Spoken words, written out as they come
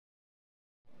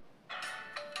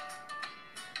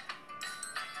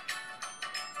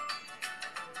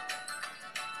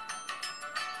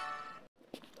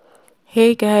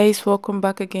Hey guys, welcome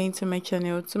back again to my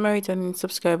channel. To my returning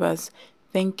subscribers,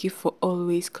 thank you for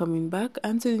always coming back,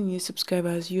 and to the new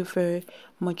subscribers, you're very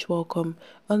much welcome.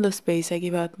 On the space, I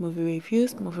give out movie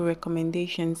reviews, movie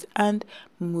recommendations, and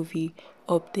movie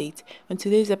update. On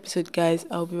today's episode, guys,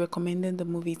 I'll be recommending the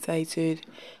movie titled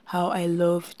How I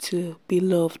Love to Be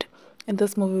Loved. In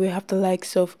this movie, we have the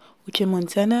likes of Uche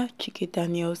Montana, Chike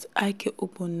Daniels, Ike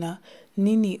Ogbonna,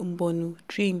 Nini Mbonu,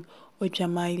 Dream, or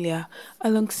Jamailia,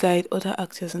 alongside other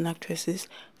actors and actresses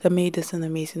that made this an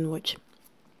amazing watch.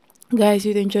 Guys,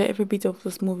 you'd enjoy every bit of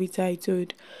this movie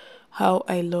titled How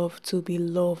I Love to Be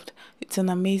Loved. It's an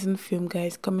amazing film,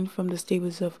 guys, coming from the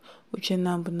stables of Uche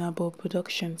Nambunabo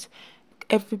Productions.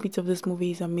 Every bit of this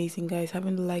movie is amazing, guys.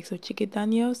 Having the likes of Chike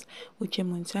Daniels, Uche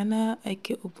Montana,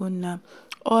 Ike Ogbonna,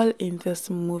 all in this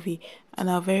movie, and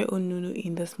our very own Nunu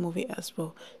in this movie as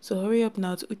well. So hurry up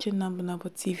now to Uche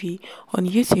Nambunabo TV on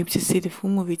YouTube to see the full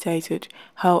movie titled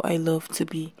How I Love to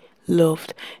Be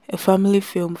Loved, a family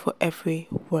film for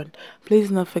everyone. Please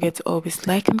do not forget to always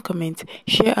like and comment,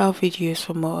 share our videos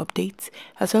for more updates,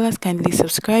 as well as kindly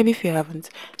subscribe if you haven't,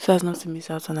 so as not to miss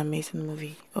out on an amazing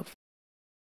movie.